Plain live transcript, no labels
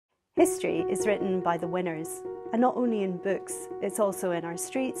History is written by the winners, and not only in books, it's also in our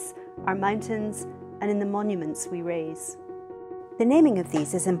streets, our mountains, and in the monuments we raise. The naming of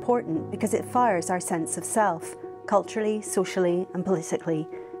these is important because it fires our sense of self, culturally, socially, and politically.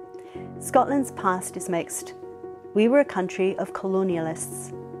 Scotland's past is mixed. We were a country of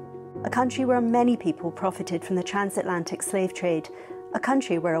colonialists, a country where many people profited from the Transatlantic slave trade, a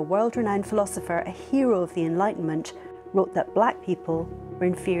country where a world-renowned philosopher, a hero of the Enlightenment, wrote that black people were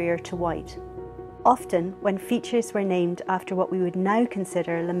inferior to white. Often, when features were named after what we would now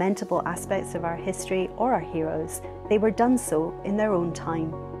consider lamentable aspects of our history or our heroes, they were done so in their own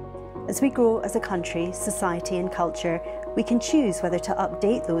time. As we grow as a country, society and culture, we can choose whether to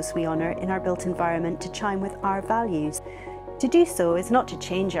update those we honour in our built environment to chime with our values. To do so is not to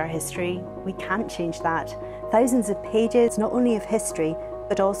change our history. We can't change that. Thousands of pages, not only of history,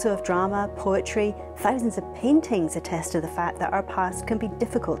 but also of drama, poetry, thousands of paintings attest to the fact that our past can be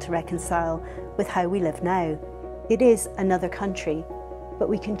difficult to reconcile with how we live now. It is another country, but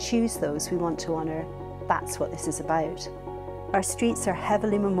we can choose those we want to honour. That's what this is about. Our streets are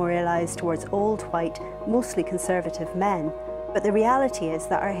heavily memorialised towards old, white, mostly conservative men, but the reality is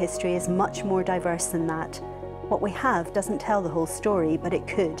that our history is much more diverse than that. What we have doesn't tell the whole story, but it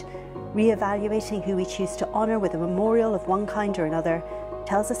could. Re-evaluating who we choose to honour with a memorial of one kind or another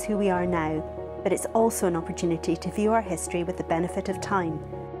tells us who we are now, but it's also an opportunity to view our history with the benefit of time.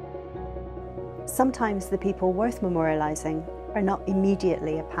 Sometimes the people worth memorialising are not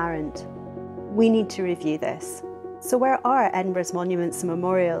immediately apparent. We need to review this. So where are Edinburgh's monuments and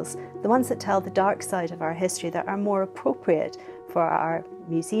memorials, the ones that tell the dark side of our history that are more appropriate for our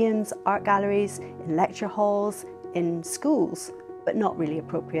museums, art galleries, in lecture halls, in schools, but not really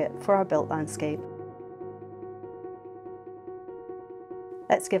appropriate for our built landscape?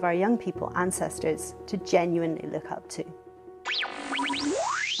 Let's give our young people ancestors to genuinely look up to.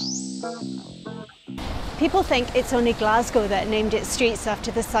 People think it's only Glasgow that named its streets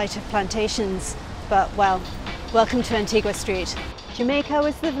after the site of plantations, but well, welcome to Antigua Street. Jamaica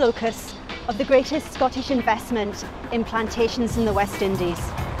was the locus of the greatest Scottish investment in plantations in the West Indies.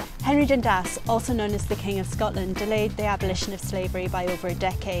 Henry Dundas, also known as the King of Scotland, delayed the abolition of slavery by over a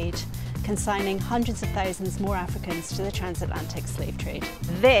decade, consigning hundreds of thousands more Africans to the transatlantic slave trade.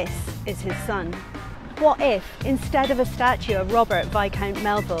 This is his son. What if, instead of a statue of Robert Viscount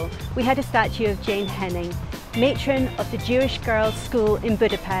Melville, we had a statue of Jane Henning, matron of the Jewish girls' school in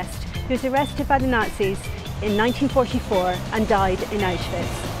Budapest, who was arrested by the Nazis in 1944 and died in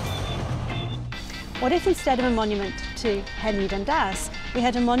Auschwitz? What if instead of a monument to Henry Dundas, we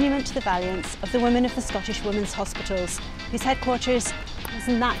had a monument to the valiance of the women of the Scottish Women's Hospitals, whose headquarters was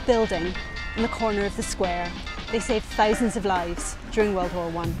in that building in the corner of the square. They saved thousands of lives during World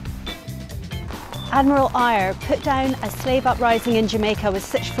War I. Admiral Eyre put down a slave uprising in Jamaica with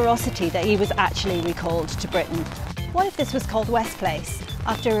such ferocity that he was actually recalled to Britain. What if this was called West Place?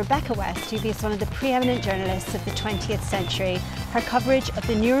 After Rebecca West, who is one of the preeminent journalists of the 20th century, her coverage of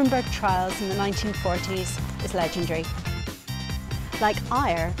the Nuremberg trials in the 1940s is legendary. Like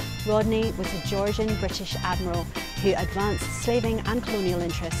Eyre, Rodney was a Georgian British admiral who advanced slaving and colonial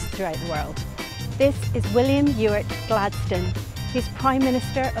interests throughout the world. This is William Ewart Gladstone. He's Prime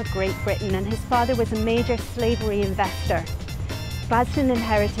Minister of Great Britain and his father was a major slavery investor. Gladstone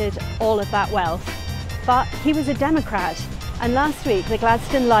inherited all of that wealth, but he was a Democrat, and last week the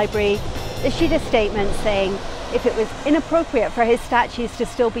Gladstone Library issued a statement saying if it was inappropriate for his statues to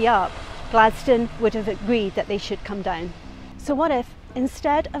still be up, Gladstone would have agreed that they should come down. So what if,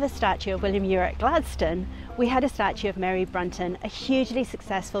 instead of a statue of William Ewart Gladstone, we had a statue of Mary Brunton, a hugely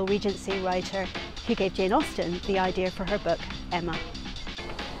successful Regency writer who gave Jane Austen the idea for her book, Emma.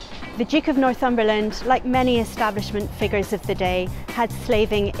 The Duke of Northumberland, like many establishment figures of the day, had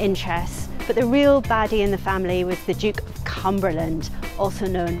slaving interests, but the real baddie in the family was the Duke of Cumberland, also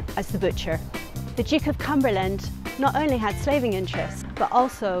known as the Butcher. The Duke of Cumberland not only had slaving interests, but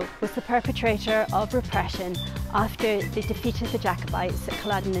also was the perpetrator of repression after the defeat of the Jacobites at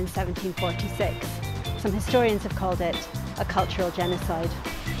Culloden in 1746. Some historians have called it a cultural genocide.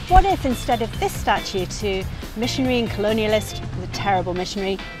 What if instead of this statue to missionary and colonialist, the terrible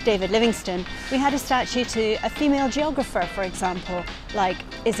missionary, David Livingstone, we had a statue to a female geographer, for example, like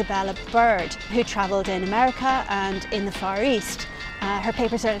Isabella Bird, who travelled in America and in the Far East. Her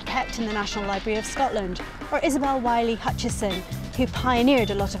papers are kept in the National Library of Scotland. Or Isabel Wiley Hutchison, who pioneered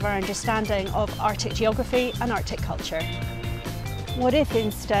a lot of our understanding of Arctic geography and Arctic culture. What if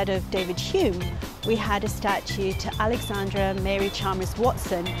instead of David Hume, we had a statue to Alexandra Mary Chalmers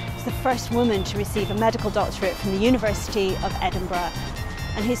Watson, who's the first woman to receive a medical doctorate from the University of Edinburgh,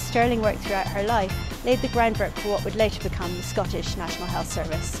 and whose sterling work throughout her life laid the groundwork for what would later become the Scottish National Health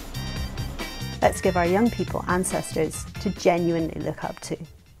Service. Let's give our young people ancestors to genuinely look up to.